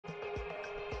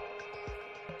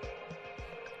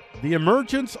The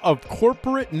emergence of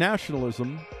corporate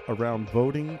nationalism around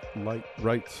voting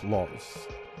rights laws.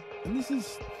 And this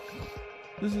is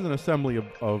an assembly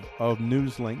of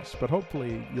news links, but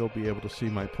hopefully you'll be able to see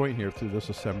my point here through this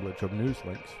assemblage of news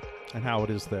links and how it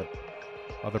is that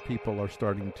other people are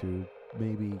starting to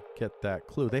maybe get that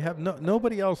clue. They have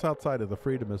nobody else outside of the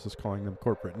freedomists is calling them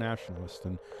corporate nationalists,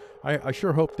 and I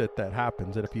sure hope that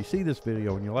happens. And if you see this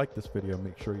video and you like this video,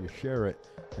 make sure you share it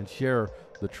and share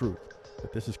the truth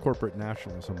that this is corporate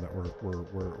nationalism that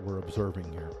we're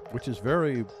observing here, which is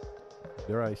very,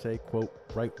 dare I say, quote,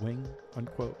 right wing,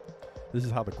 unquote. This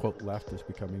is how the quote left is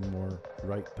becoming more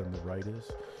right than the right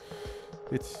is.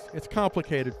 It's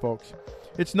complicated, folks.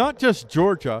 It's not just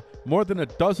Georgia. More than a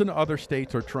dozen other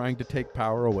states are trying to take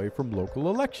power away from local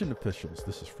election officials.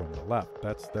 This is from the left.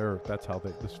 This is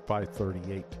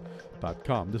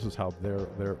 538.com. This is how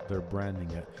they're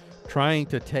branding it. Trying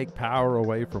to take power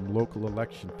away from local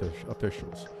election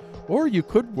officials. Or you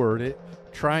could word it,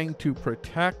 trying to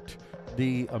protect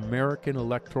the American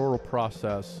electoral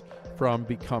process from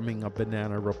becoming a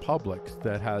banana republic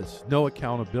that has no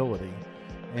accountability,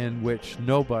 in which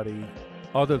nobody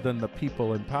other than the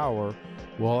people in power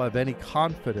will have any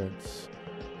confidence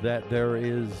that there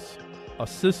is a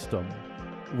system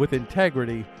with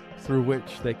integrity through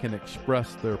which they can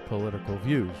express their political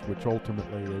views, which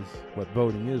ultimately is what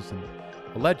voting is,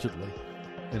 allegedly,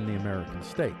 in the American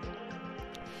state.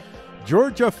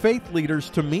 Georgia faith leaders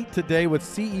to meet today with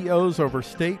CEOs over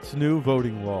state's new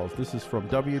voting laws. This is from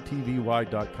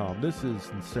WTVY.com. This is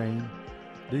insane.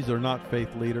 These are not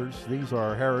faith leaders. These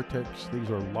are heretics. These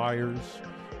are liars.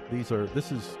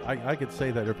 I could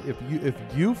say that if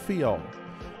you feel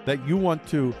that you want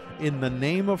to, in the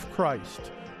name of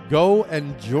Christ, go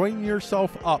and join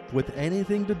yourself up with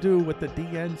anything to do with the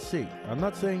DNC. I'm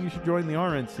not saying you should join the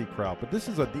RNC crowd, but this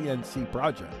is a DNC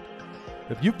project.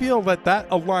 If you feel that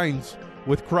aligns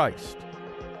with Christ,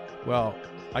 well,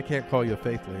 I can't call you a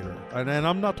faith leader. And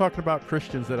I'm not talking about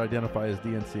Christians that identify as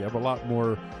DNC. I have a lot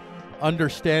more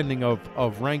understanding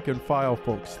of rank and file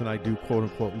folks than I do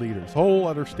quote-unquote leaders. Whole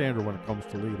other standard when it comes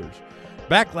to leaders.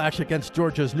 Backlash against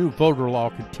Georgia's new voter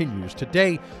law continues.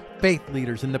 Today, faith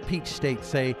leaders in the Peach State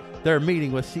say they're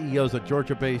meeting with CEOs of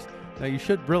Georgia-based. Now, you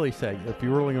should really say, if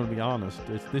you're really going to be honest,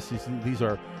 these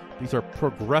are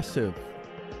progressive,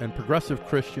 and progressive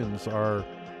Christians are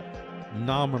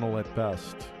nominal at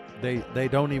best. They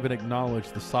don't even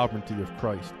acknowledge the sovereignty of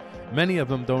Christ. Many of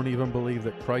them don't even believe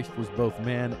that Christ was both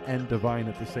man and divine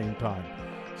at the same time.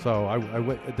 So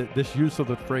this use of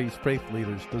the phrase faith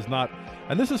leaders does not,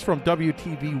 and this is from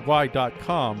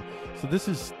WTVY.com. So this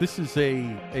is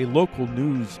a local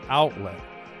news outlet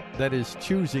that is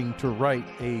choosing to write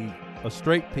a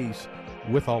straight piece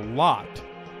with a lot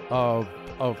of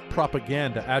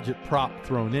propaganda, agitprop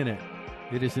thrown in it.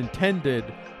 It is intended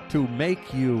to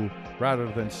make you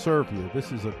rather than serve you.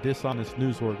 This is a dishonest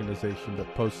news organization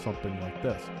that posts something like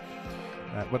this.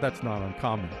 But that's not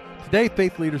uncommon. Today,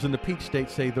 faith leaders in the Peach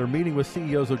State say they're meeting with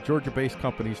CEOs of Georgia-based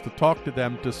companies to talk to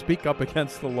them to speak up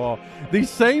against the law. These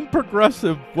same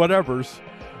progressive whatevers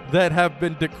that have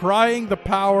been decrying the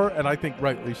power, and I think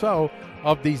rightly so,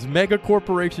 of these mega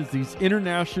corporations, these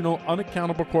international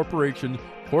unaccountable corporations,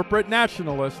 corporate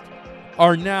nationalists,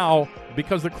 are now,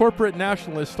 because the corporate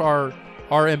nationalists are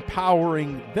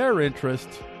empowering their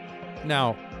interests.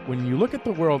 Now, when you look at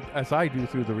the world as I do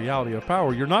through the reality of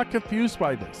power, you're not confused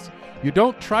by this. You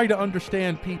don't try to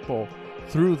understand people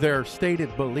through their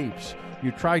stated beliefs.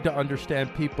 You try to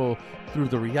understand people through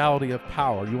the reality of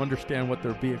power. You understand what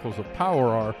their vehicles of power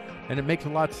are, and it makes a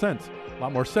lot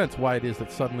more sense why it is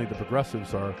that suddenly the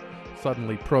progressives are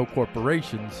suddenly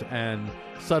pro-corporations and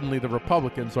suddenly the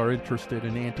Republicans are interested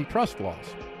in antitrust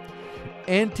laws.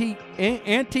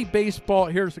 Anti-baseball,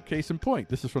 here's a case in point.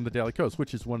 This is from the Daily Kos,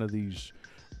 which is one of these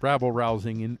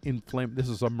rabble-rousing, this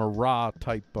is a Marat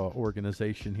type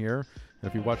organization here. And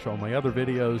if you watch all my other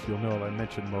videos, you'll know that I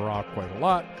mentioned Marat quite a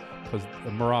lot, because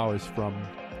Marat is from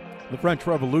the French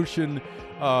Revolution,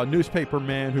 newspaper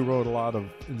man who wrote a lot of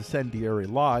incendiary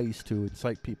lies to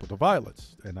incite people to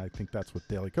violence. And I think that's what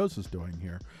Daily Kos is doing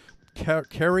here.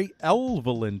 Carrie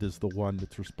Elveland is the one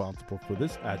that's responsible for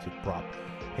this agitprop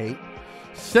hate.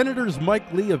 Senators Mike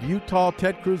Lee of Utah,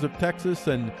 Ted Cruz of Texas,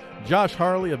 and Josh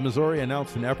Hawley of Missouri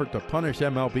announced an effort to punish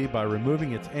MLB by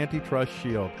removing its antitrust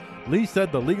shield. Lee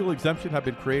said the legal exemption had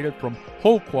been created from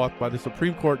whole cloth by the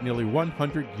Supreme Court nearly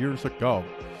 100 years ago.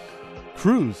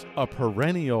 Cruz, a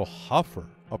perennial huffer.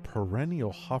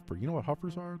 You know what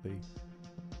huffers are? They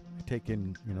take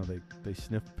in, they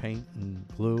sniff paint and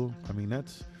glue. I mean,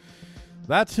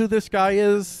 that's who this guy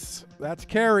is. That's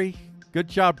Carrie. Good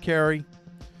job, Carrie.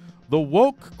 The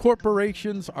woke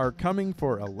corporations are coming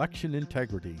for election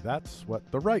integrity. That's what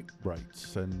the right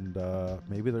writes. And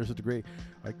maybe there's a degree.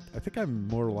 I think I'm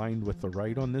more aligned with the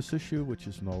right on this issue, which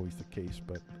isn't always the case.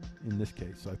 But in this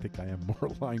case, I think I am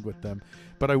more aligned with them.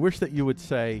 But I wish that you would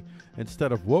say,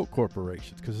 instead of woke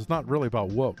corporations, because it's not really about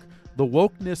woke. The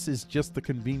wokeness is just the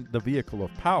vehicle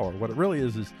of power. What it really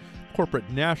is corporate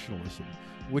nationalism,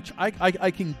 which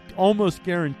I can almost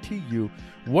guarantee you,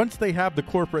 once they have the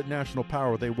corporate national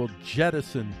power, they will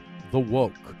jettison the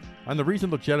woke. And the reason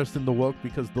they'll jettison the woke,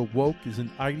 because the woke is an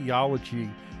ideology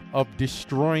of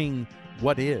destroying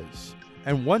what is.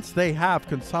 And once they have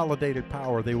consolidated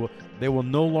power, they will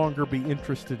no longer be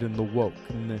interested in the woke,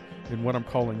 in what I'm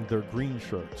calling their green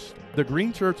shirts. The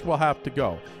green shirts will have to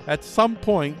go. At some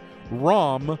point,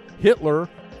 Hitler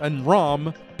and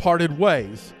Rom parted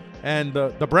ways. And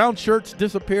the brown shirts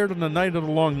disappeared on the night of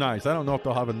the long knives. I don't know if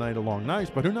they'll have a night of long knives,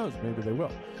 but who knows? Maybe they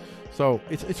will. So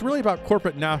it's really about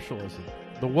corporate nationalism.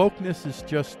 The wokeness is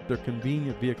just their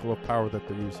convenient vehicle of power that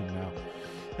they're using now.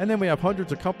 And then we have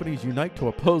hundreds of companies unite to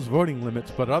oppose voting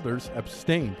limits, but others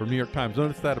abstain. From New York Times.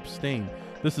 Notice that abstain.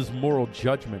 This is moral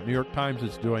judgment. New York Times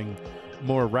is doing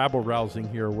more rabble-rousing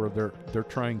here, where they're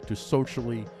trying to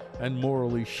socially and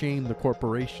morally shame the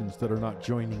corporations that are not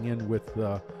joining in with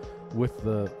the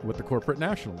corporate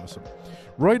nationalism.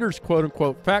 Reuters, quote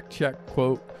unquote, fact check,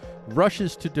 quote,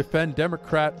 rushes to defend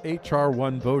Democrat H.R.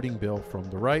 1 voting bill from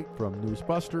the right, from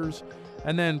Newsbusters,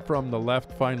 and then from the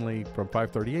left, finally, from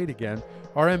 538 again.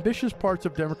 Are ambitious parts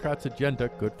of Democrats'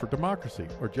 agenda good for democracy,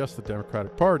 or just the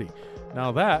Democratic Party?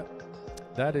 Now that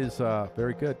is a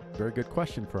very good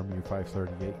question from you,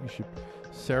 538. You should,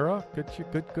 Sarah,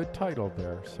 good title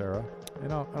there, Sarah.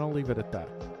 And I'll leave it at that.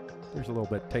 There's a little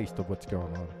bit taste of what's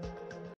going on.